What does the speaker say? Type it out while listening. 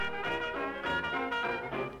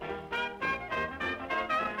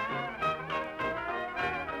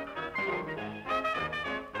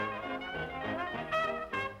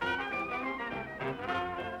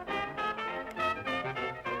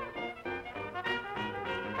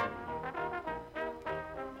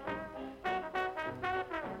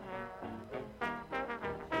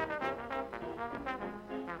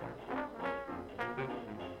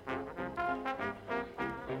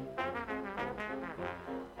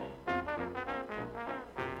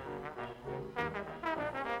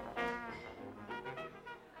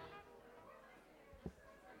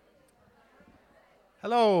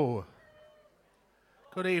Hello.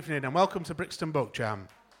 Good evening and welcome to Brixton BookJam.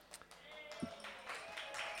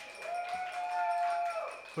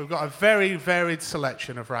 We've got a very varied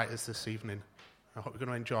selection of writers this evening. I hope you're going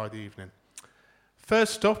to enjoy the evening.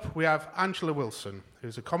 First up, we have Angela Wilson,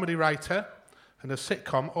 who's a comedy writer, and her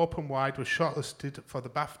sitcom Open Wide was shortlisted for the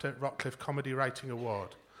BAFTA Rockcliffe Comedy Writing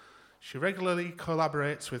Award. She regularly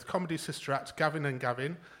collaborates with comedy sister act Gavin and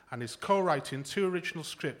Gavin and is co-writing 2 original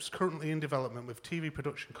scripts currently in development with TV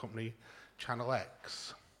production company Channel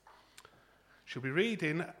X. She'll be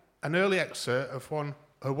reading an early excerpt of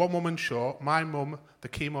her one-woman show, My Mum, the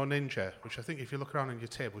Chemo Ninja, which I think if you look around on your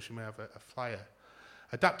tables, you may have a flyer.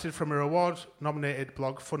 Adapted from her award-nominated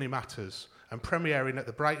blog Funny Matters and premiering at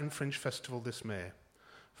the Brighton Fringe Festival this May.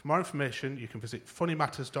 For more information, you can visit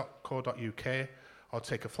funnymatters.co.uk or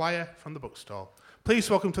take a flyer from the bookstall. Please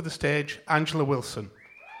welcome to the stage Angela Wilson.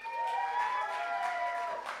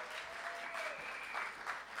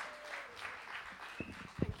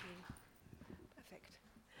 Thank you. Perfect.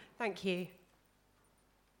 Thank you.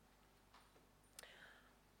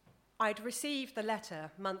 I'd received the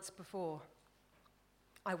letter months before.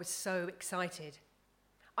 I was so excited.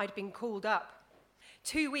 I'd been called up.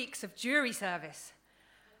 2 weeks of jury service.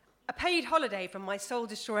 A paid holiday from my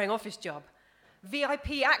soul-destroying office job.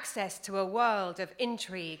 VIP access to a world of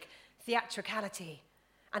intrigue, theatricality,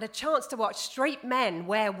 and a chance to watch straight men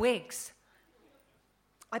wear wigs.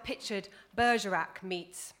 I pictured Bergerac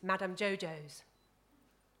meets Madame Jojo's.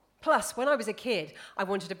 Plus, when I was a kid, I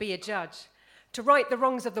wanted to be a judge, to right the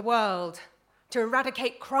wrongs of the world, to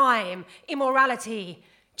eradicate crime, immorality,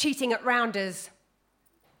 cheating at rounders.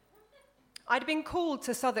 I'd been called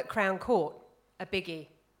to Southwark Crown Court, a biggie.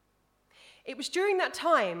 It was during that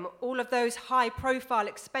time, all of those high-profile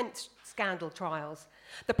expense scandal trials.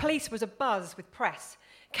 The police was abuzz with press,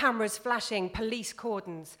 cameras flashing police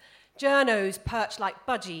cordons, journos perched like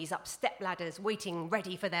budgies up stepladders waiting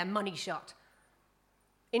ready for their money shot.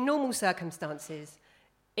 In normal circumstances,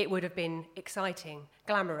 it would have been exciting,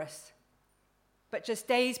 glamorous. But just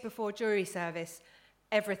days before jury service,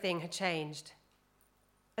 everything had changed.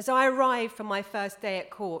 As I arrived for my first day at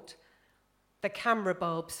court, the camera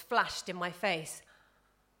bulbs flashed in my face.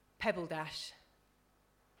 Pebble dash.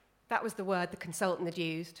 That was the word the consultant had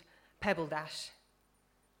used, pebble dash.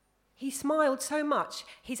 He smiled so much,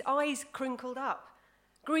 his eyes crinkled up,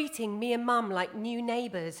 greeting me and Mum like new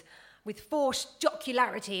neighbours, with forced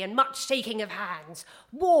jocularity and much shaking of hands,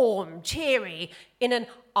 warm, cheery, in an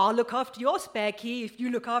I'll look after your spare key if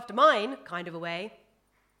you look after mine kind of a way.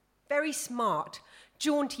 Very smart,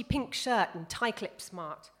 jaunty pink shirt and tie-clip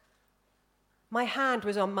smart. My hand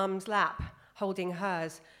was on Mum's lap, holding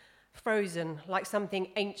hers, frozen like something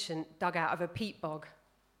ancient dug out of a peat bog.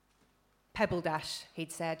 Pebble dash,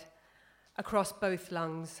 he'd said, across both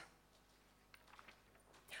lungs.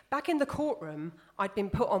 Back in the courtroom, I'd been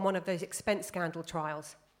put on one of those expense scandal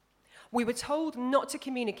trials. We were told not to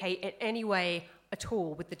communicate in any way at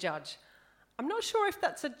all with the judge. I'm not sure if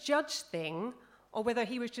that's a judge thing or whether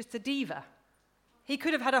he was just a diva. He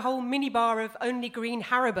could have had a whole minibar of only green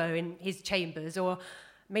Haribo in his chambers, or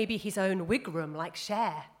maybe his own wig room like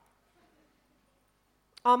Cher.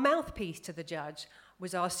 Our mouthpiece to the judge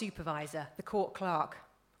was our supervisor, the court clerk.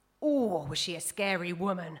 Oh, was she a scary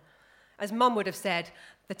woman. As Mum would have said,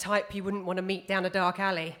 the type you wouldn't want to meet down a dark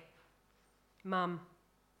alley. Mum.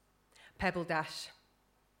 Pebble dash.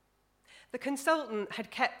 The consultant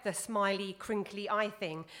had kept the smiley, crinkly eye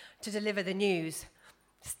thing to deliver the news.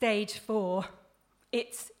 Stage 4.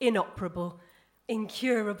 It's inoperable,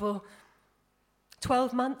 incurable.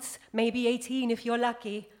 12 months, maybe 18 if you're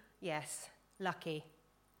lucky. Yes, lucky.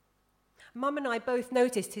 Mum and I both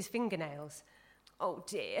noticed his fingernails. Oh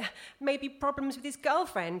dear, maybe problems with his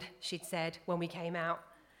girlfriend, she'd said when we came out.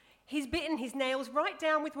 He's bitten his nails right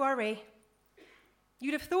down with worry.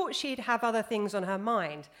 You'd have thought she'd have other things on her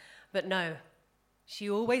mind, but no, she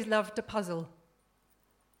always loved a puzzle.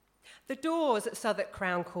 The doors at Southwark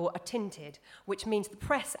Crown Court are tinted, which means the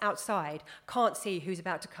press outside can't see who's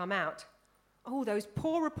about to come out. Oh, those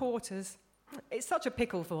poor reporters. It's such a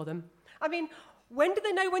pickle for them. I mean, when do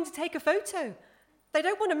they know when to take a photo? They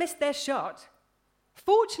don't want to miss their shot.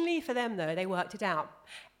 Fortunately for them, though, they worked it out.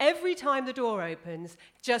 Every time the door opens,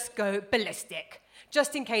 just go ballistic,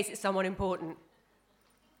 just in case it's someone important.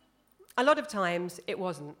 A lot of times, it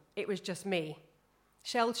wasn't. It was just me.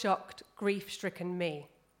 Shell-shocked, grief-stricken me.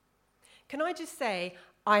 Can I just say,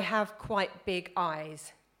 I have quite big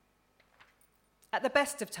eyes. At the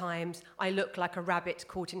best of times, I look like a rabbit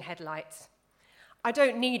caught in headlights. I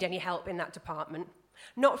don't need any help in that department.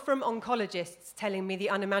 Not from oncologists telling me the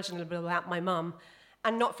unimaginable about my mum,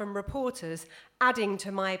 and not from reporters adding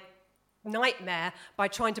to my nightmare by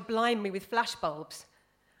trying to blind me with flashbulbs.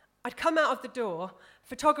 I'd come out of the door,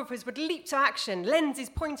 photographers would leap to action, lenses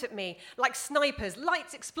point at me like snipers,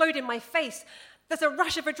 lights explode in my face, there's a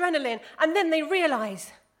rush of adrenaline, and then they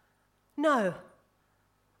realise, no,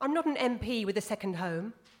 I'm not an MP with a second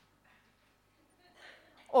home,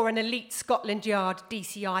 or an elite Scotland Yard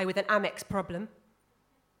DCI with an Amex problem.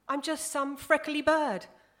 I'm just some freckly bird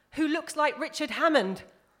who looks like Richard Hammond.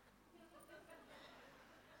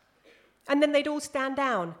 And then they'd all stand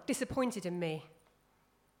down, disappointed in me.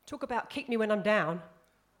 Talk about kick me when I'm down.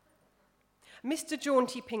 Mr.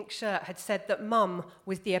 Jaunty Pink Shirt had said that Mum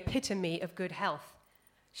was the epitome of good health.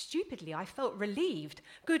 Stupidly, I felt relieved.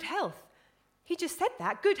 Good health. He just said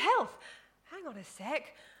that, good health. Hang on a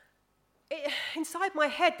sec. Inside my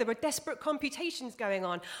head, there were desperate computations going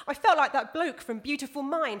on. I felt like that bloke from Beautiful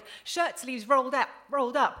Mind, shirt sleeves rolled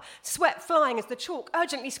up, sweat flying as the chalk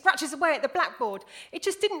urgently scratches away at the blackboard. It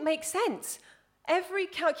just didn't make sense. Every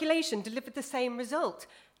calculation delivered the same result.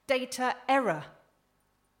 Data error.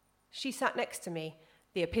 She sat next to me,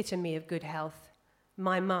 the epitome of good health.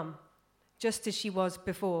 My mum, just as she was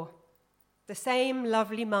before. The same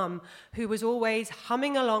lovely mum who was always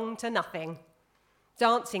humming along to nothing,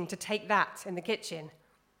 dancing to Take That in the kitchen,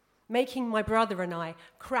 making my brother and I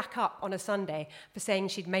crack up on a Sunday for saying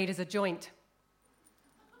she'd made us a joint.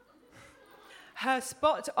 Her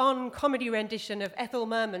spot-on comedy rendition of Ethel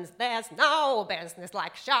Merman's There's No Business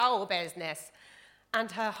Like Show Business, and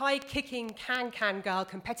her high-kicking can-can girl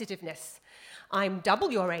competitiveness. I'm double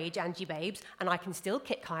your age, Angie Babes, and I can still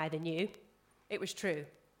kick higher than you. It was true.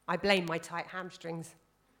 I blame my tight hamstrings.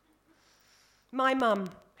 My mum,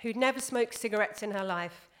 who'd never smoked cigarettes in her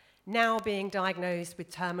life, now being diagnosed with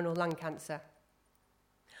terminal lung cancer.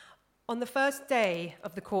 On the first day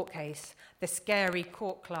of the court case, the scary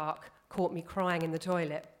court clerk caught me crying in the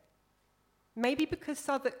toilet. Maybe because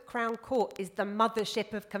Southwark Crown Court is the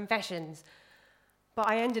mothership of confessions, but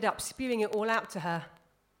I ended up spewing it all out to her.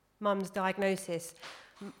 Mum's diagnosis,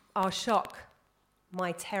 our shock,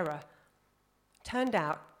 my terror. Turned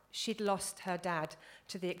out she'd lost her dad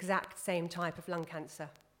to the exact same type of lung cancer.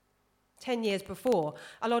 10 years before,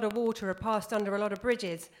 a lot of water had passed under a lot of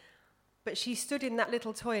bridges, but she stood in that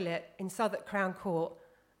little toilet in Southwark Crown Court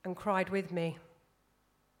and cried with me.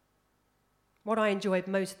 What I enjoyed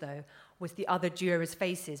most, though, was the other jurors'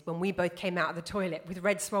 faces when we both came out of the toilet with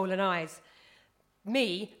red, swollen eyes.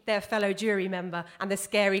 Me, their fellow jury member, and the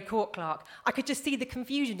scary court clerk. I could just see the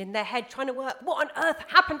confusion in their head trying to work, what on earth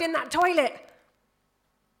happened in that toilet?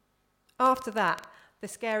 After that, the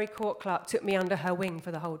scary court clerk took me under her wing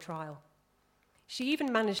for the whole trial. She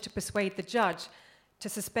even managed to persuade the judge to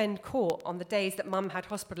suspend court on the days that Mum had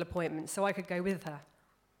hospital appointments so I could go with her.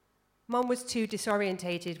 Mum was too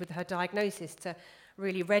disorientated with her diagnosis to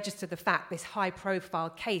really register the fact this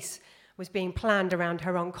high-profile case was being planned around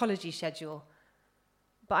her oncology schedule.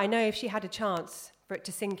 But I know if she had a chance for it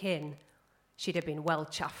to sink in, she'd have been well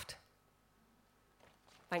chuffed.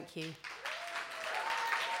 Thank you.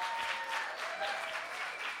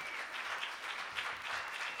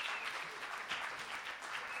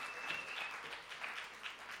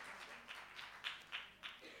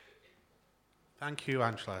 Thank you,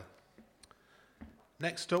 Angela.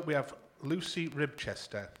 Next up, we have Lucy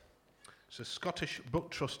Ribchester. She's a Scottish Book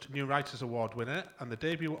Trust New Writers Award winner and the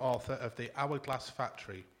debut author of The Hourglass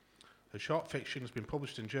Factory. Her short fiction has been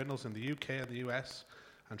published in journals in the UK and the US,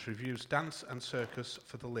 and she reviews dance and circus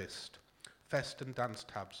for The List, Fest and Dance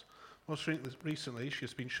tabs. Most recently, she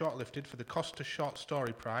has been shortlisted for the Costa Short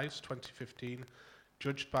Story Prize 2015,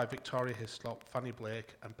 judged by Victoria Hislop, Fanny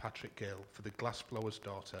Blake and Patrick Gale for The Glassblower's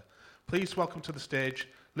Daughter. Please welcome to the stage,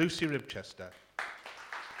 Lucy Ribchester.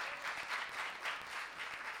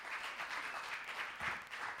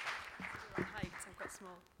 I'm quite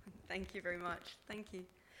small. Thank you very much. Thank you.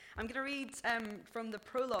 I'm going to read from the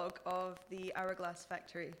prologue of The Hourglass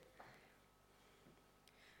Factory.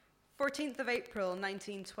 14th of April,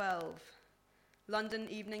 1912. London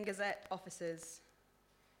Evening Gazette offices.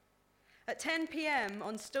 At 10 p.m.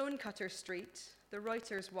 on Stonecutter Street, the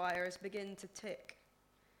Reuters wires begin to tick.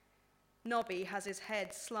 Nobby has his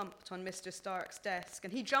head slumped on Mr. Stark's desk,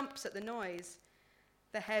 and he jumps at the noise.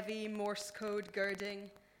 The heavy Morse code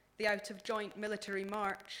girding, the out-of-joint military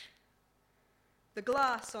march. The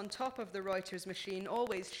glass on top of the Reuters machine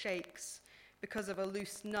always shakes because of a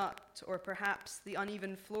loose nut or perhaps the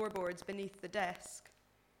uneven floorboards beneath the desk.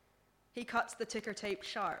 He cuts the ticker tape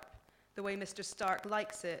sharp, the way Mr. Stark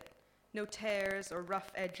likes it, no tears or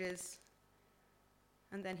rough edges.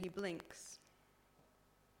 And then he blinks.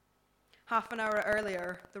 Half an hour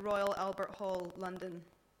earlier, the Royal Albert Hall, London.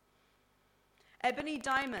 Ebony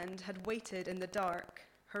Diamond had waited in the dark,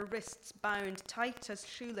 her wrists bound tight as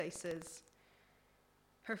shoelaces.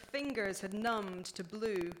 Her fingers had numbed to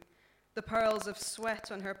blue. The pearls of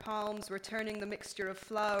sweat on her palms were turning the mixture of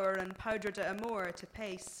flour and poudre d'amour to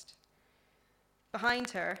paste. Behind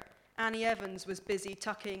her, Annie Evans was busy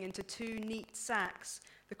tucking into 2 neat sacks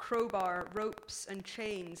the crowbar, ropes, and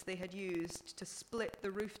chains they had used to split the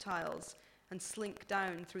roof tiles and slink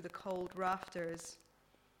down through the cold rafters.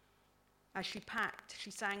 As she packed, she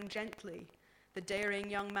sang gently, the daring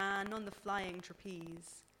young man on the flying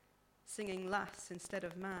trapeze, singing lass instead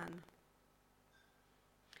of man.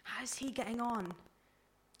 How's he getting on?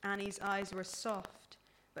 Annie's eyes were soft,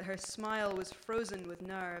 but her smile was frozen with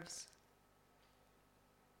nerves.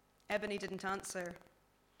 Ebony didn't answer.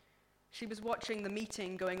 She was watching the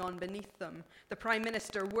meeting going on beneath them, the Prime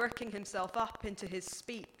Minister working himself up into his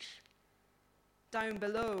speech. Down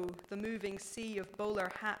below, the moving sea of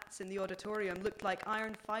bowler hats in the auditorium looked like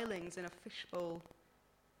iron filings in a fishbowl.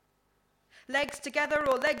 Legs together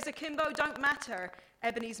or legs akimbo don't matter,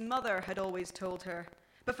 Ebony's mother had always told her.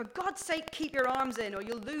 But for God's sake, keep your arms in or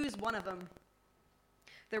you'll lose one of them.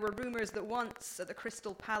 There were rumours that once, at the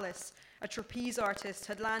Crystal Palace, a trapeze artist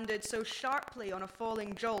had landed so sharply on a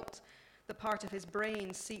falling jolt that part of his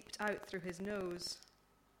brain seeped out through his nose.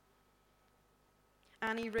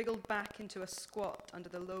 Annie wriggled back into a squat under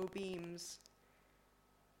the low beams.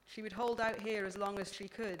 She would hold out here as long as she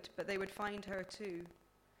could, but they would find her too.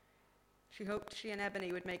 She hoped she and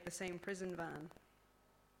Ebony would make the same prison van.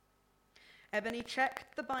 Ebony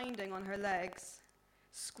checked the binding on her legs,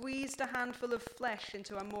 squeezed a handful of flesh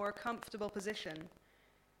into a more comfortable position,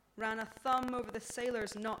 ran a thumb over the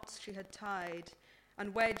sailor's knots she had tied,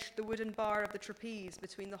 and wedged the wooden bar of the trapeze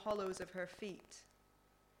between the hollows of her feet.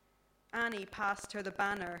 Annie passed her the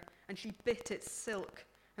banner, and she bit its silk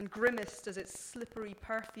and grimaced as its slippery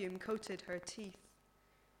perfume coated her teeth.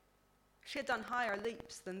 She had done higher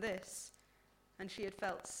leaps than this, and she had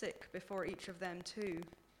felt sick before each of them too.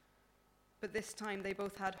 But this time they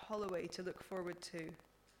both had Holloway to look forward to.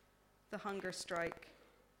 The hunger strike,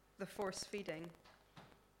 the force feeding.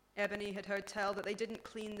 Ebony had heard tell that they didn't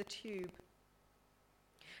clean the tube.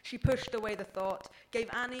 She pushed away the thought, gave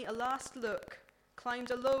Annie a last look,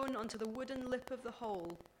 climbed alone onto the wooden lip of the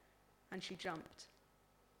hole, and she jumped.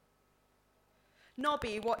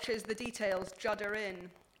 Nobby watches the details judder in.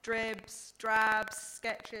 Dribs, drabs,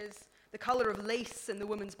 sketches, the colour of lace in the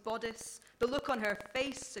woman's bodice, the look on her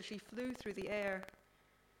face as she flew through the air.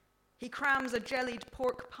 He crams a jellied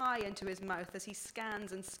pork pie into his mouth as he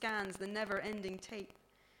scans and scans the never-ending tape.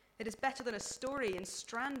 It is better than a story in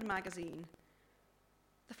Strand magazine.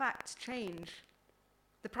 The facts change.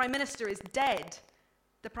 The Prime Minister is dead.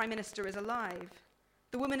 The Prime Minister is alive.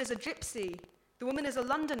 The woman is a gypsy. The woman is a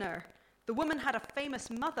Londoner. The woman had a famous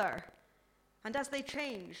mother. And as they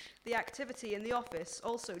change, the activity in the office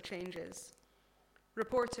also changes.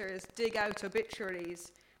 Reporters dig out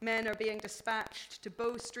obituaries. Men are being dispatched to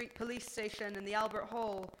Bow Street Police Station and the Albert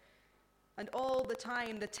Hall. And all the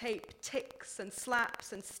time the tape ticks and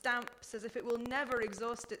slaps and stamps as if it will never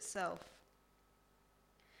exhaust itself.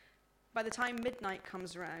 By the time midnight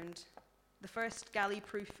comes round, the first galley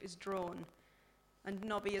proof is drawn, and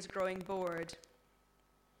Nobby is growing bored.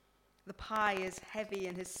 The pie is heavy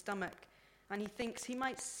in his stomach, and he thinks he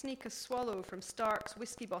might sneak a swallow from Stark's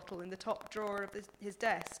whiskey bottle in the top drawer of his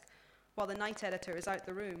desk while the night editor is out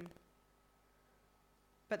the room.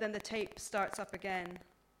 But then the tape starts up again,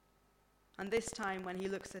 and this time when he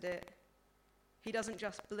looks at it, he doesn't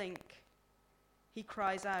just blink, he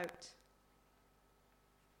cries out.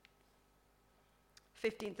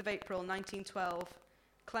 15th of April, 1912,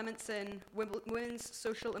 Clements Inn, Women's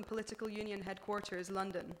Social and Political Union Headquarters,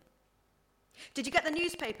 London. Did you get the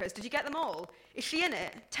newspapers? Did you get them all? Is she in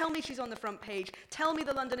it? Tell me she's on the front page. Tell me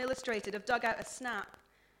the London Illustrated have dug out a snap.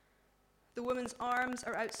 The woman's arms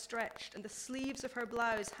are outstretched and the sleeves of her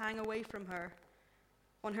blouse hang away from her.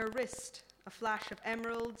 On her wrist, a flash of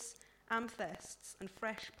emeralds, amethysts, and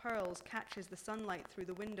fresh pearls catches the sunlight through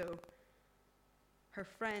the window. Her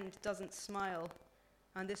friend doesn't smile,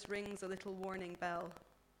 and this rings a little warning bell.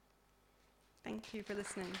 Thank you for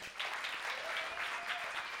listening.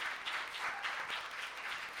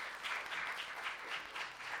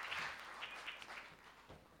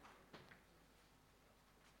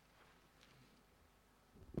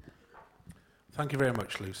 Thank you very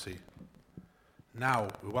much, Lucy. Now,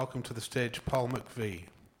 we welcome to the stage Paul McVie,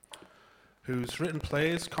 who's written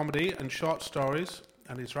plays, comedy and short stories,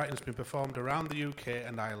 and his writing has been performed around the UK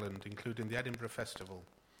and Ireland, including the Edinburgh Festival.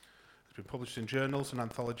 It's been published in journals and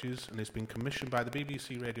anthologies, and has been commissioned by the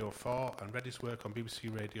BBC Radio 4 and read his work on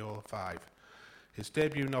BBC Radio 5. His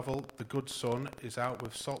debut novel, The Good Son, is out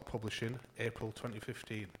with Salt Publishing, April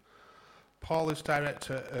 2015. Paul is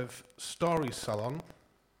director of Story Salon,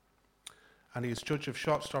 and he is judge of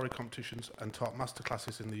short story competitions and taught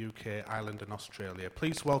masterclasses in the UK, Ireland and Australia.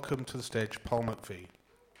 Please welcome to the stage Paul McVie.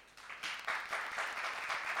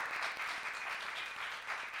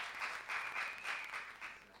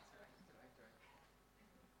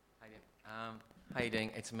 How you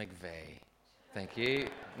doing? It's McVeigh. Thank you.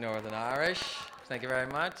 Northern Irish. Thank you very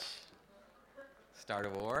much. Start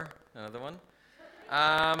of War, another one.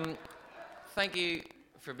 Thank you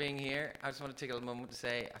for being here. I just want to take a moment to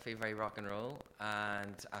say I feel very rock and roll,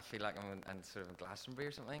 and I feel like I'm sort of in Glastonbury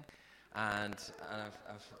or something, and I'm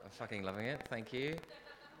fucking loving it. Thank you.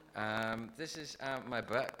 This is my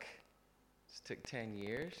book. It took 10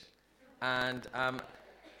 years, and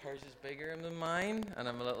hers is bigger than mine, and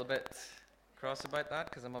I'm a little bit cross about that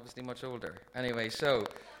because I'm obviously much older. Anyway, so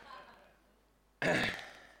here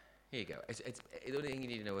you go. The only thing you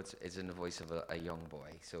need to know is in the voice of a young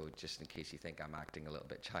boy. So just in case you think I'm acting a little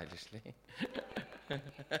bit childishly.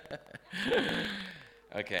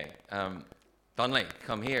 Okay. Donnelly,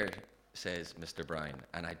 come here, says Mr. Brown,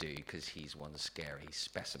 and I do because he's one scary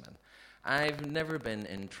specimen. I've never been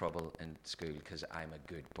in trouble in school because I'm a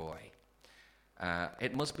good boy.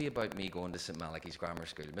 It must be about me going to St. Malachy's Grammar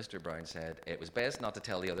School. Mr. Brown said, it was best not to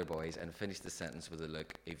tell the other boys, and finished the sentence with a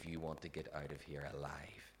look, if you want to get out of here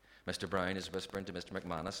alive. Mr. Brown is whispering to Mr.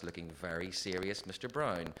 McManus, looking very serious. Mr.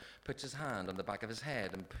 Brown puts his hand on the back of his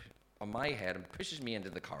head, on my head, and pushes me into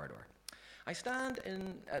the corridor. I stand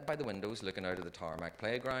by the windows looking out of the tarmac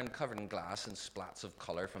playground, covered in glass and splats of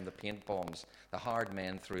colour from the paint bombs the hard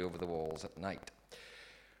men threw over the walls at night.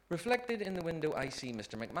 Reflected in the window, I see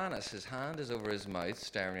Mr. McManus. His hand is over his mouth,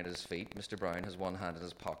 staring at his feet. Mr. Brown has one hand in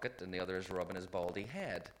his pocket, and the other is rubbing his baldy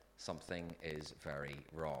head. Something is very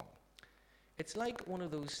wrong. It's like one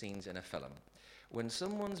of those scenes in a film, when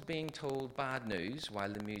someone's being told bad news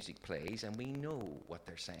while the music plays, and we know what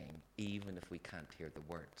they're saying, even if we can't hear the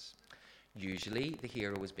words. Usually, the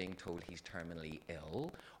hero is being told he's terminally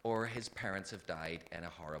ill, or his parents have died in a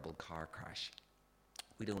horrible car crash.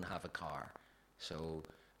 We don't have a car, so...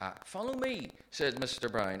 follow me, said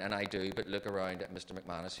Mr. Brown, and I do, but look around at Mr.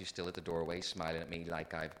 McManus, who's still at the doorway, smiling at me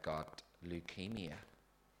like I've got leukemia.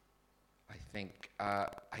 I think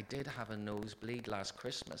I did have a nosebleed last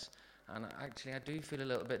Christmas, and actually I do feel a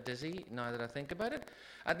little bit dizzy now that I think about it.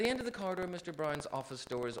 At the end of the corridor, Mr. Brown's office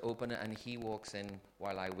door is open, and he walks in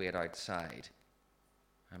while I wait outside.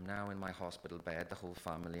 I'm now in my hospital bed. The whole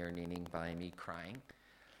family are kneeling by me, crying.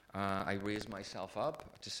 I raise myself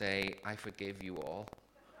up to say, I forgive you all.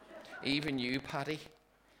 Even you, Paddy.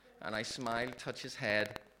 And I smile, touch his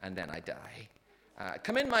head, and then I die.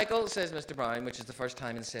 Come in, Michael, says Mr. Brown, which is the first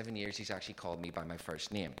time in 7 years he's actually called me by my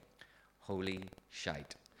first name. Holy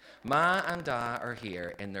shite. Ma and Da are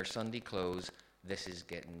here in their Sunday clothes. This is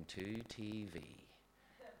getting to TV.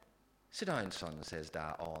 Sit down, son, says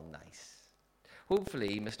Da, all nice.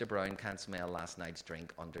 Hopefully, Mr. Brown can't smell last night's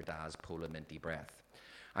drink under Da's polar minty breath.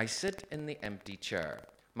 I sit in the empty chair.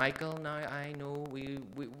 Michael, now I know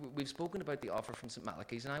we've spoken about the offer from St.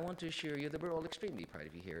 Malachy's, and I want to assure you that we're all extremely proud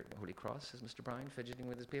of you here at Holy Cross, says Mr. Brown, fidgeting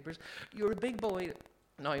with his papers. You're a big boy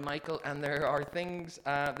now, Michael, and there are things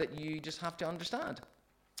that you just have to understand.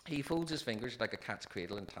 He folds his fingers like a cat's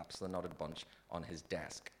cradle and taps the knotted bunch on his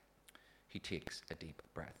desk. He takes a deep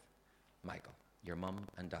breath. Michael, your mum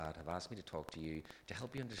and dad have asked me to talk to you to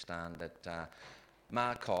help you understand that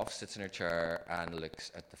Ma coughs, sits in her chair, and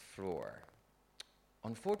looks at the floor.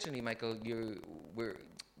 Unfortunately, Michael,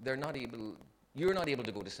 you're not able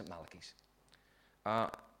to go to St. Malachy's.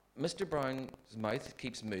 Mr. Brown's mouth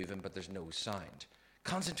keeps moving, but there's no sound.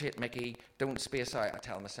 Concentrate, Mickey. Don't space out, I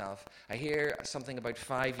tell myself. I hear something about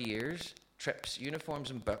 5 years, trips, uniforms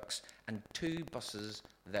and books, and 2 buses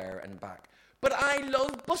there and back. But I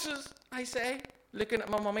love buses, I say, looking at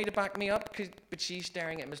my mummy to back me up, but she's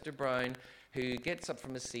staring at Mr. Brown, who gets up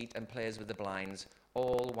from his seat and plays with the blinds,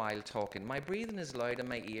 all while talking. My breathing is loud in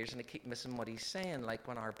my ears, and I keep missing what he's saying, like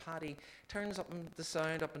when our Paddy turns up the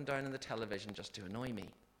sound up and down on the television just to annoy me.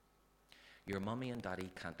 Your mummy and daddy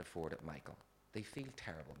can't afford it, Michael. They feel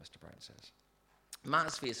terrible, Mr. Brown says.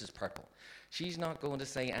 Ma's face is purple. She's not going to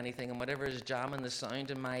say anything, and whatever is jamming the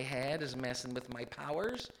sound in my head is messing with my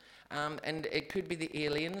powers. And it could be the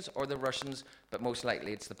aliens or the Russians, but most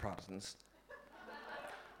likely it's the Protestants.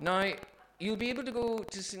 Now, you'll be able to go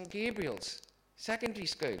to St. Gabriel's secondary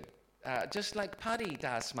school, just like Paddy,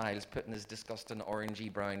 Dad smiles, putting his disgusting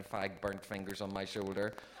orangey brown fag-burnt fingers on my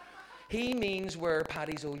shoulder. He means wear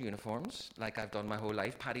Paddy's old uniforms, like I've done my whole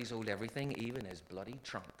life. Paddy's old everything, even his bloody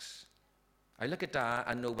trunks. I look at Da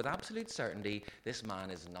and know with absolute certainty this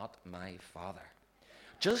man is not my father.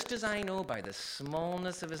 Just as I know by the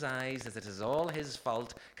smallness of his eyes that it is all his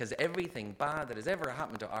fault, because everything bad that has ever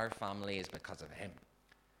happened to our family is because of him.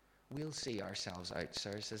 We'll see ourselves out,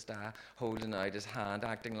 sir, says Da, holding out his hand,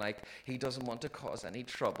 acting like he doesn't want to cause any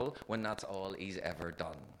trouble when that's all he's ever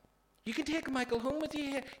done. You can take Michael home with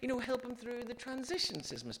you, help him through the transition,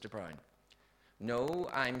 says Mr. Brown. No,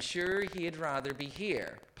 I'm sure he'd rather be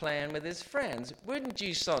here, playing with his friends. Wouldn't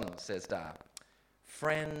you, son, says Da.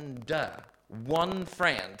 Friend. One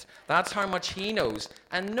friend. That's how much he knows.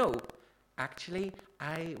 And no, actually,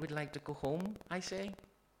 I would like to go home, I say.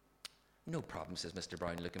 No problem, says Mr.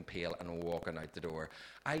 Brown, looking pale and walking out the door.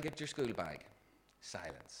 I'll get your school bag.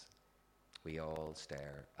 Silence. We all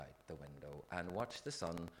stare out the window and watch the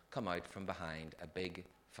sun come out from behind a big,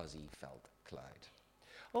 fuzzy felt cloud.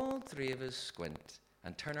 All three of us squint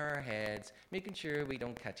and turn our heads, making sure we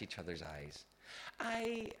don't catch each other's eyes.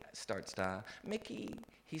 Starts Da. Mickey,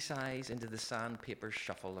 he sighs into the sandpaper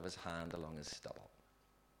shuffle of his hand along his stubble.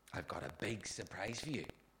 I've got a big surprise for you.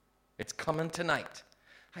 It's coming tonight.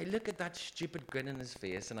 I look at that stupid grin in his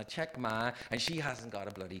face and I check Ma, and she hasn't got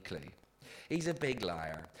a bloody clue. He's a big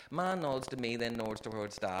liar. Ma nods to me, then nods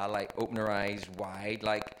towards Da, like open her eyes wide,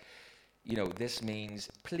 like, this means,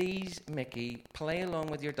 please, Mickey, play along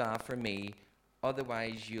with your Da for me,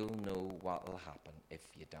 otherwise you'll know what'll happen if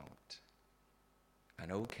you don't.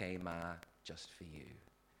 And okay, Ma, just for you.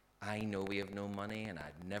 I know we have no money and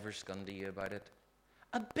I'd never scun to you about it.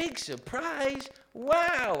 A big surprise?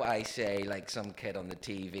 Wow, I say, like some kid on the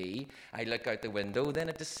TV. I look out the window, then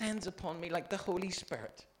it descends upon me like the Holy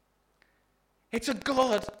Spirit. It's a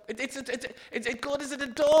god. It's a god. Is it a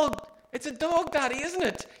dog? It's a dog, Daddy, isn't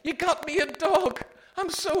it? You got me a dog. I'm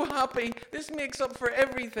so happy. This makes up for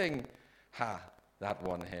everything. Ha. That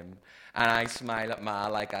won him. And I smile at Ma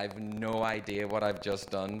like I've no idea what I've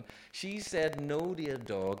just done. She said no to a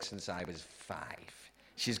dog since I was 5.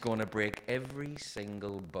 She's going to break every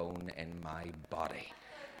single bone in my body.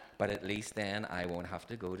 But at least then I won't have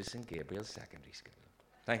to go to St. Gabriel's Secondary School.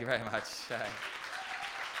 Thank you very much.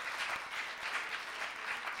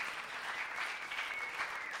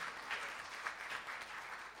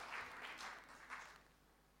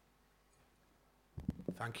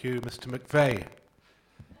 Thank you, Mr. McVeigh.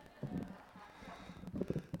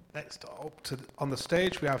 Next up on the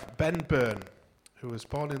stage we have Ben Byrne, who was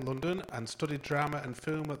born in London and studied drama and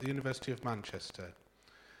film at the University of Manchester.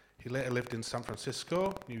 He later lived in San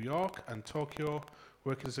Francisco, New York and Tokyo,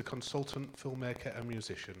 working as a consultant, filmmaker and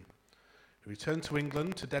musician. He returned to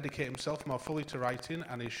England to dedicate himself more fully to writing,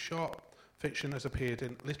 and his short fiction has appeared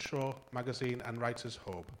in Literature magazine and Writer's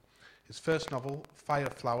Hub. His first novel, Fire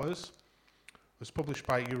Flowers, was published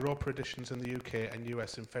by Europa Editions in the UK and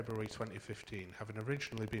US in February 2015, having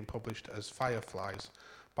originally been published as Fireflies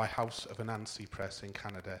by House of Anansi Press in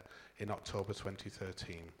Canada in October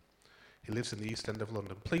 2013. He lives in the East End of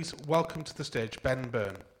London. Please welcome to the stage Ben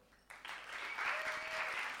Byrne.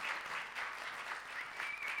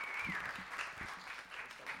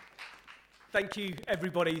 Thank you,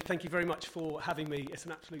 everybody. Thank you very much for having me. It's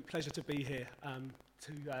an absolute pleasure to be here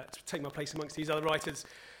to take my place amongst these other writers.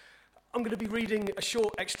 I'm going to be reading a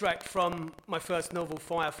short extract from my first novel,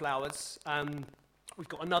 Fire Flowers. We've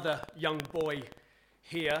got another young boy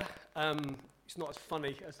here. He's not as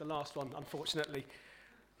funny as the last one, unfortunately.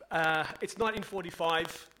 It's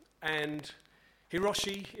 1945, and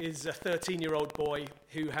Hiroshi is a 13-year-old boy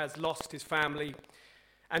who has lost his family,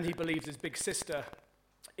 and he believes his big sister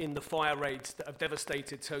in the fire raids that have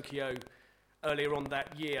devastated Tokyo earlier on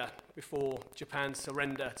that year before Japan's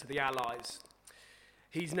surrender to the Allies.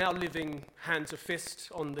 He's now living hand to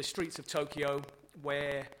fist on the streets of Tokyo,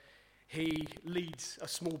 where he leads a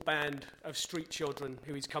small band of street children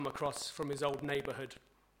who he's come across from his old neighborhood.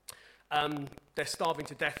 They're starving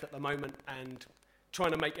to death at the moment and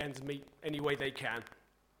trying to make ends meet any way they can.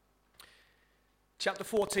 Chapter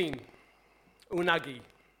 14, Unagi.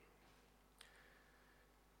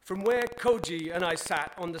 From where Koji and I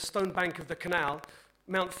sat on the stone bank of the canal,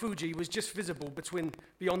 Mount Fuji was just visible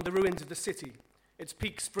beyond the ruins of the city, its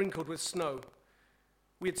peaks sprinkled with snow.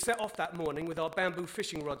 We had set off that morning with our bamboo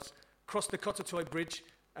fishing rods, crossed the Kototoi Bridge,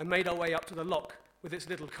 and made our way up to the loch with its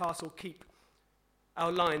little castle keep.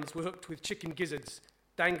 Our lines were hooked with chicken gizzards,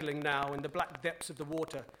 dangling now in the black depths of the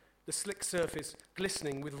water, the slick surface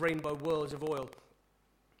glistening with rainbow whirls of oil.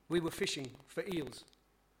 We were fishing for eels.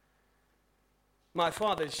 My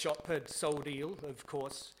father's shop had sold eel, of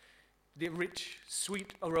course. The rich,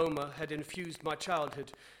 sweet aroma had infused my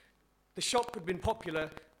childhood. The shop had been popular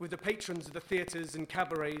with the patrons of the theatres and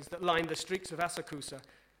cabarets that lined the streets of Asakusa,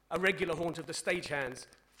 a regular haunt of the stagehands,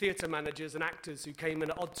 theatre managers and actors who came in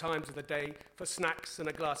at odd times of the day for snacks and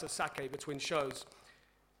a glass of sake between shows.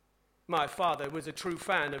 My father was a true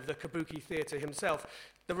fan of the kabuki theatre himself,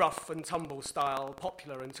 the rough and tumble style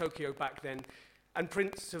popular in Tokyo back then, and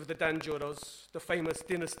prints of the danjoros, the famous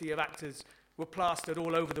dynasty of actors, were plastered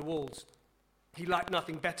all over the walls. He liked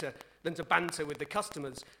nothing better than to banter with the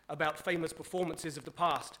customers about famous performances of the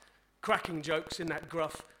past, cracking jokes in that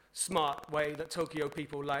gruff, smart way that Tokyo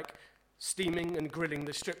people like, steaming and grilling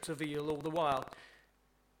the strips of eel all the while.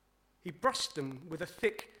 He brushed them with a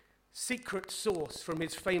thick, secret sauce from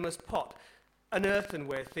his famous pot, an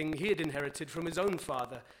earthenware thing he had inherited from his own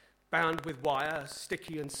father, bound with wire,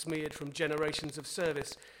 sticky and smeared from generations of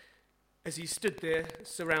service. As he stood there,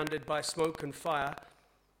 surrounded by smoke and fire,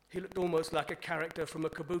 he looked almost like a character from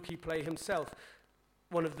a kabuki play himself,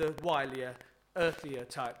 one of the wilier, earthier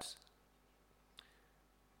types.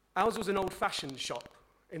 Ours was an old-fashioned shop,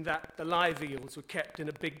 in that the live eels were kept in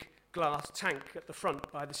a big glass tank at the front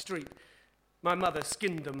by the street. My mother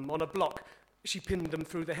skinned them on a block. She pinned them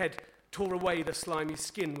through the head, tore away the slimy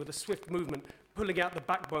skin with a swift movement, pulling out the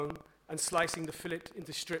backbone and slicing the fillet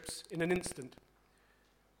into strips in an instant.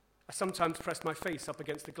 I sometimes pressed my face up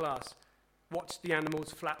against the glass, watched the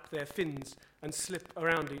animals flap their fins and slip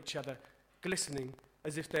around each other, glistening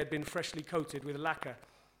as if they had been freshly coated with lacquer.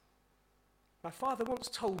 My father once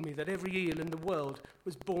told me that every eel in the world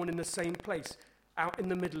was born in the same place, out in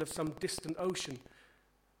the middle of some distant ocean.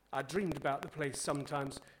 I dreamed about the place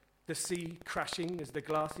sometimes, the sea crashing as the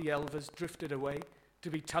glassy elvers drifted away,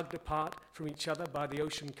 to be tugged apart from each other by the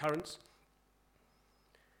ocean currents.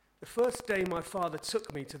 The first day my father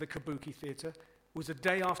took me to the kabuki theatre was a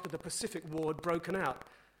day after the Pacific War had broken out.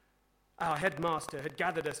 Our headmaster had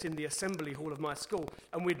gathered us in the assembly hall of my school,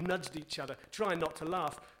 and we'd nudged each other, trying not to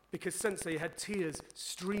laugh, because Sensei had tears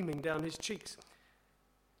streaming down his cheeks.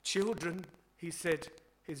 "Children," he said,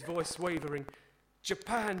 his voice wavering,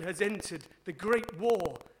 "Japan has entered the Great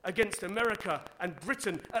War against America and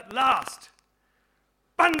Britain at last.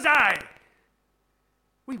 Banzai!"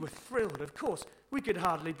 We were thrilled, of course. We could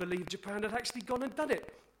hardly believe Japan had actually gone and done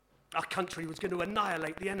it. Our country was going to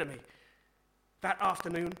annihilate the enemy. That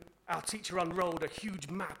afternoon, our teacher unrolled a huge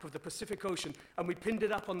map of the Pacific Ocean, and we pinned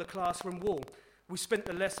it up on the classroom wall. We spent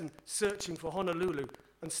the lesson searching for Honolulu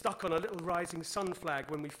and stuck on a little rising sun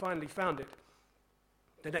flag when we finally found it.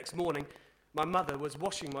 The next morning, my mother was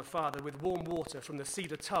washing my father with warm water from the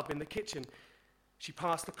cedar tub in the kitchen. She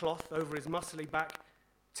passed the cloth over his muscly back,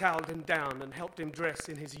 toweled him down, and helped him dress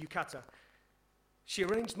in his yukata. She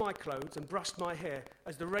arranged my clothes and brushed my hair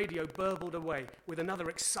as the radio burbled away with another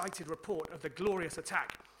excited report of the glorious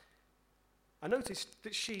attack. I noticed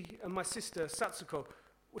that she and my sister Satsuko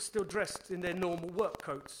were still dressed in their normal work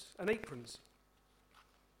coats and aprons.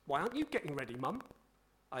 "Why aren't you getting ready, Mum?"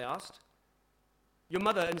 I asked. "Your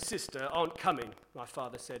mother and sister aren't coming," my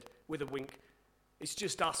father said with a wink. "It's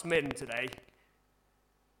just us men today."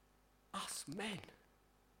 Us men?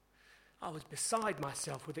 I was beside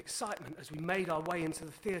myself with excitement as we made our way into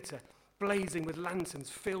the theatre, blazing with lanterns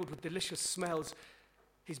filled with delicious smells.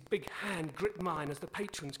 His big hand gripped mine as the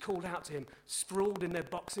patrons called out to him, sprawled in their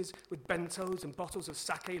boxes with bentos and bottles of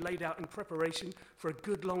sake laid out in preparation for a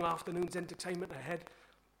good long afternoon's entertainment ahead.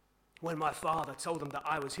 When my father told them that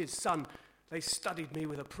I was his son, they studied me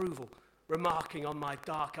with approval, remarking on my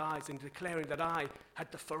dark eyes and declaring that I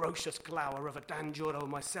had the ferocious glower of a danjuro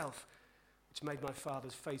myself, which made my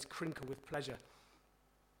father's face crinkle with pleasure.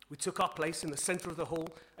 We took our place in the centre of the hall,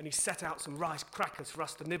 and he set out some rice crackers for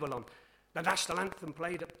us to nibble on. The national anthem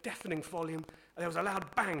played at deafening volume, and there was a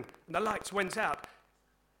loud bang, and the lights went out.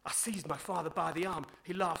 I seized my father by the arm.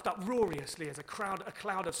 He laughed uproariously as a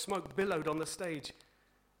cloud of smoke billowed on the stage.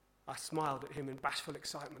 I smiled at him in bashful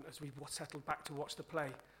excitement as we settled back to watch the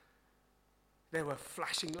play. There were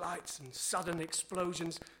flashing lights and sudden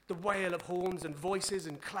explosions, the wail of horns and voices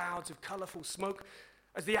and clouds of colourful smoke.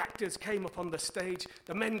 As the actors came upon the stage,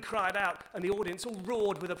 the men cried out and the audience all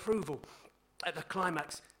roared with approval. At the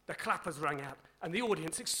climax, the clappers rang out and the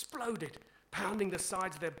audience exploded, pounding the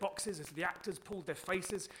sides of their boxes as the actors pulled their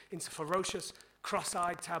faces into ferocious,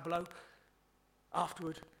 cross-eyed tableau.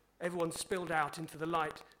 Afterward, everyone spilled out into the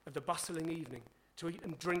light of the bustling evening to eat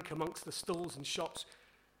and drink amongst the stalls and shops,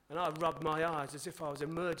 and I rubbed my eyes as if I was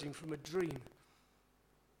emerging from a dream.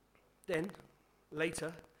 Then,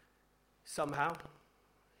 later, somehow,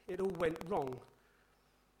 it all went wrong.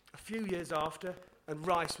 A few years after, and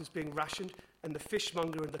rice was being rationed, and the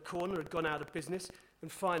fishmonger in the corner had gone out of business,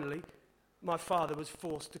 and finally, my father was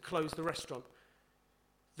forced to close the restaurant.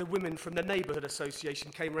 The women from the neighbourhood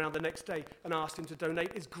association came round the next day and asked him to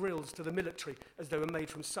donate his grills to the military, as they were made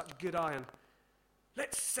from such good iron.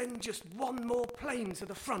 Let's send just one more plane to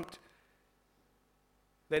the front.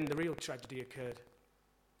 Then the real tragedy occurred.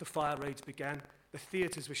 The fire raids began, the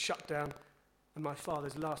theatres were shut down, and my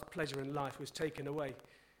father's last pleasure in life was taken away.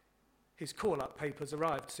 His call-up papers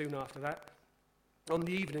arrived soon after that. On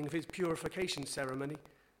the evening of his purification ceremony,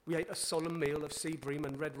 we ate a solemn meal of sea bream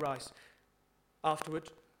and red rice. Afterward,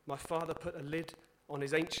 my father put a lid on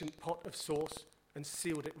his ancient pot of sauce and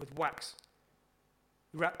sealed it with wax.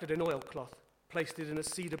 He wrapped it in oilcloth, placed it in a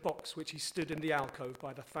cedar box which he stood in the alcove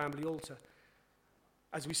by the family altar.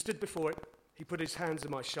 As we stood before it, he put his hands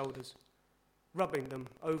on my shoulders, rubbing them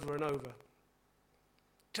over and over.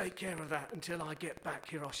 "Take care of that until I get back,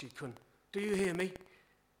 Hiroshi-kun. Do you hear me?"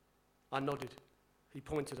 I nodded. He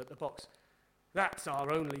pointed at the box. "That's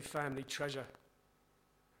our only family treasure."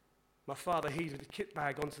 My father heated a kit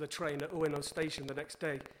bag onto the train at Ueno Station the next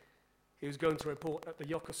day. He was going to report at the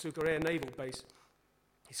Yokosuka Air Naval Base.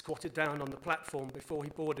 He squatted down on the platform before he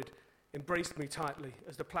boarded, embraced me tightly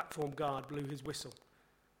as the platform guard blew his whistle.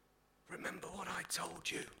 "Remember what I told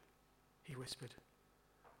you?" he whispered.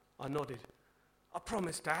 I nodded. "I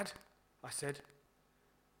promise, Dad," I said.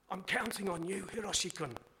 "I'm counting on you,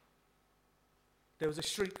 Hiroshi-kun." There was a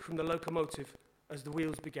shriek from the locomotive as the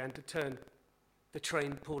wheels began to turn. The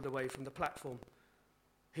train pulled away from the platform.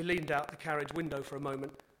 He leaned out the carriage window for a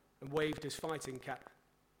moment and waved his fighting cap.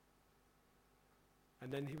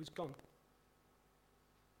 And then he was gone.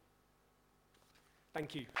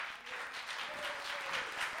 Thank you.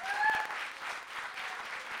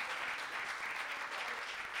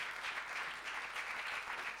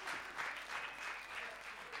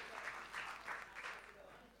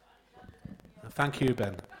 Thank you,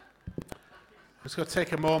 Ben. I'm just going to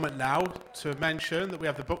take a moment now to mention that we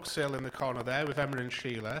have the book sale in the corner there with Emma and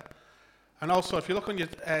Sheila. And also, if you look on your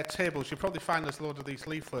tables, you'll probably find there's a load of these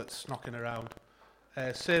leaflets knocking around.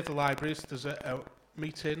 Save the Libraries. There's a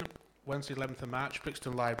meeting Wednesday, 11th of March,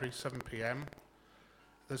 Brixton Library, 7 p.m.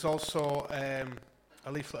 There's also a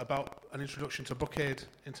leaflet about an introduction to Book Aid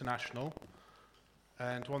International,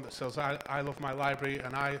 and one that says, I love my library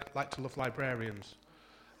and I like to love librarians.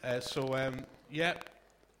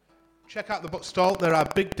 Check out the bookstall. There are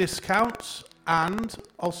big discounts, and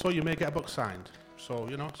also you may get a book signed. So,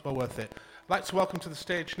 it's well worth it. I'd like to welcome to the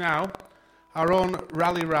stage now our own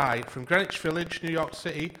Rally Rye from Greenwich Village, New York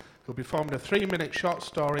City, who'll be performing a 3-minute short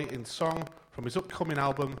story in song from his upcoming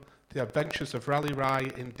album, The Adventures of Rally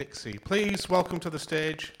Rye in Dixie. Please welcome to the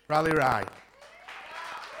stage, Rally Rye.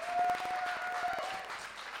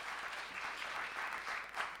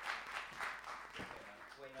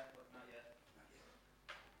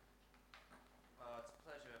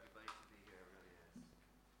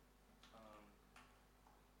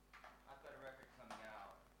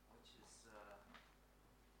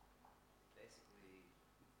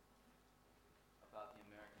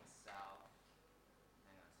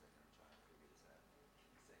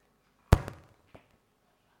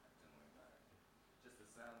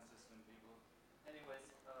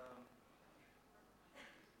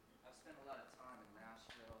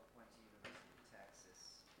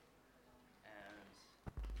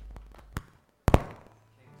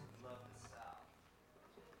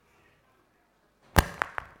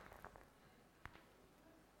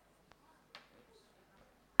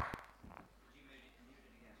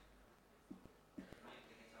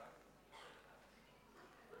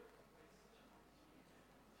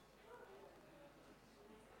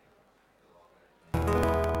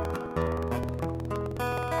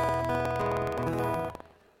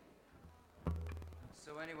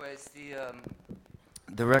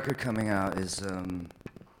 The record coming out is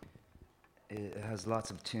it has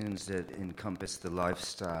lots of tunes that encompass the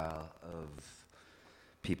lifestyle of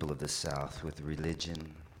people of the South with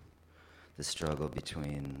religion, the struggle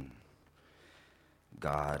between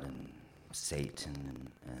God and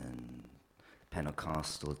Satan, and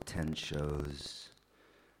Pentecostal tent shows,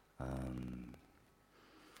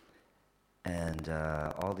 and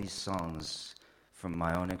all these songs from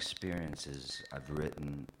my own experiences I've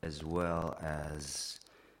written, as well as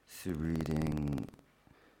through reading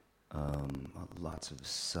lots of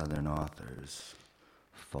Southern authors,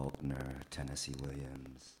 Faulkner, Tennessee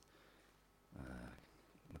Williams,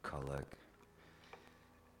 McCulloch.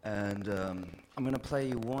 And I'm going to play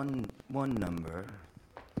you one number,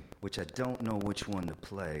 which I don't know which one to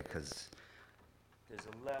play, because there's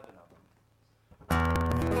 11 of them.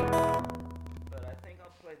 But I think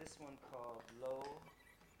I'll play this one called Lo,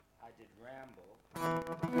 I Did Ramble.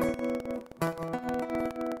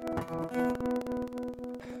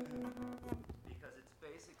 Because it's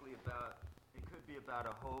basically about, it could be about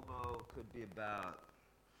a hobo, it could be about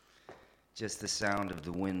just the sound of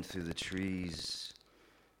the wind through the trees,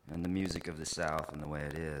 and the music of the South and the way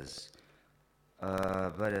it is.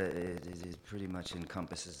 But it pretty much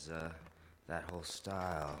encompasses that whole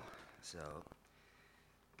style. So,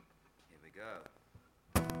 here we go.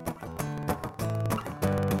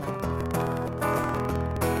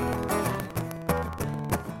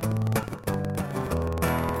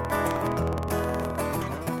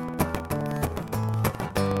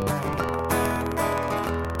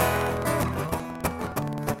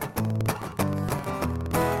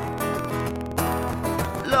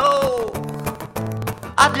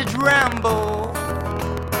 I did ramble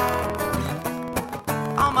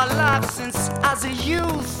all my life since I was a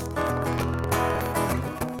youth.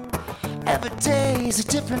 Every day's a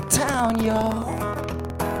different town, y'all.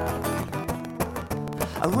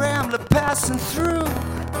 A rambler passing through.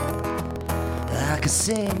 I could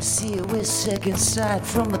say and see it with second sight,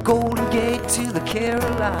 from the Golden Gate to the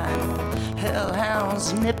Caroline.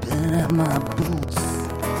 Hellhounds nipping at my boots.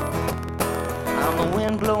 I'm the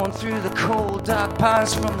wind blowing through the cold, dark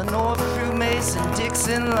pines from the north through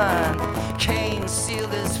Mason-Dixon line. Kane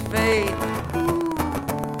sealed his fate.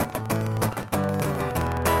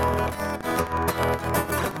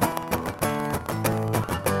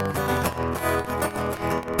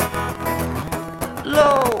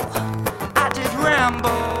 Low, I did ramble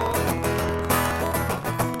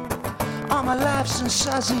all my life since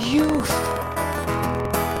I was a youth.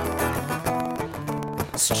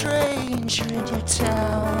 Stranger in your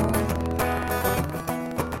town,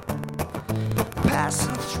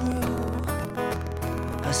 passing through.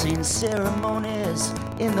 I've seen ceremonies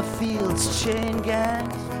in the fields, chain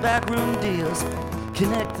gangs, backroom deals,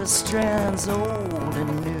 connect the strands old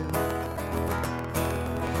and new.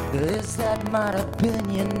 Is that might have been,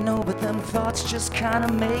 you know, but them thoughts just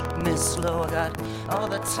kinda make me slow. I got all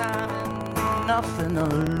the time and nothing to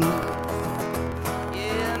lose.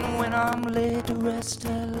 When I'm laid to rest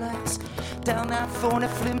at last, down that thorny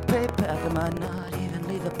flimp-pay path, I might not even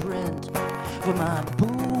leave a print for my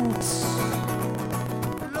boots.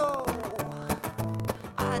 Low,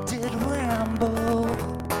 I did ramble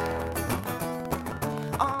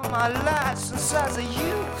all my life since I was a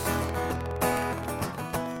youth.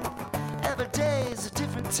 Every day's a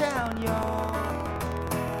different town, y'all.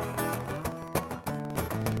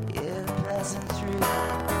 Yeah, passing through.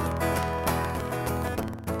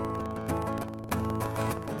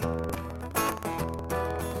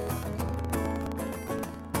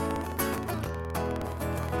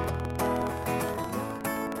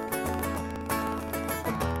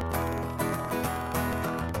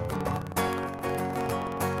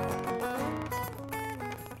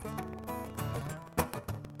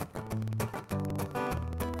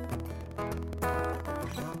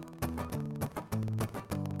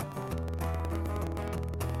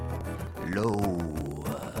 Low,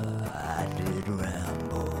 I did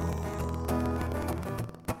ramble.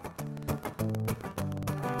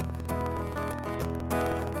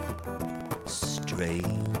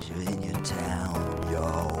 Stranger in your town, yo.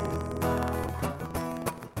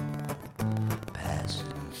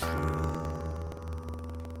 Passing through.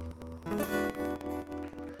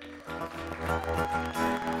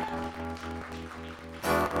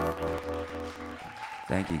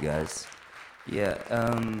 Thank you, guys. Yeah,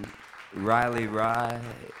 Riley Rye,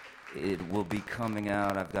 it will be coming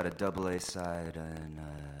out. I've got a double A side on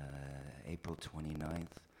April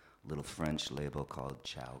 29th, little French label called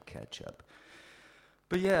Chow Ketchup.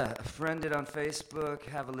 But yeah, friend it on Facebook,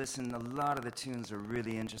 have a listen. A lot of the tunes are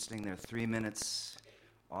really interesting. They're 3 minutes,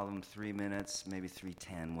 all of them 3 minutes, maybe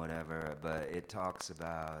 3:10, whatever. But it talks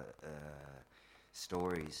about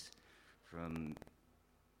stories from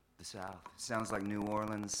the South. Sounds like New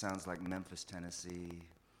Orleans, sounds like Memphis, Tennessee.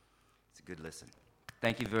 It's a good listen.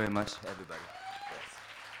 Thank you very much, everybody. Yes.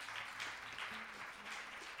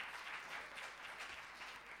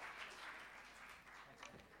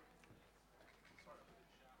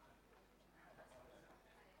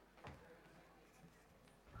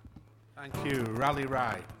 Thank you, Rally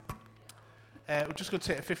Rye. We're just going to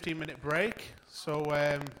take a 15-minute break. So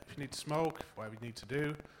if you need to smoke, whatever you need to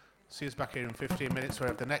do, see us back here in 15 minutes. We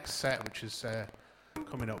have the next set, which is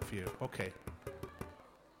coming up for you. Okay.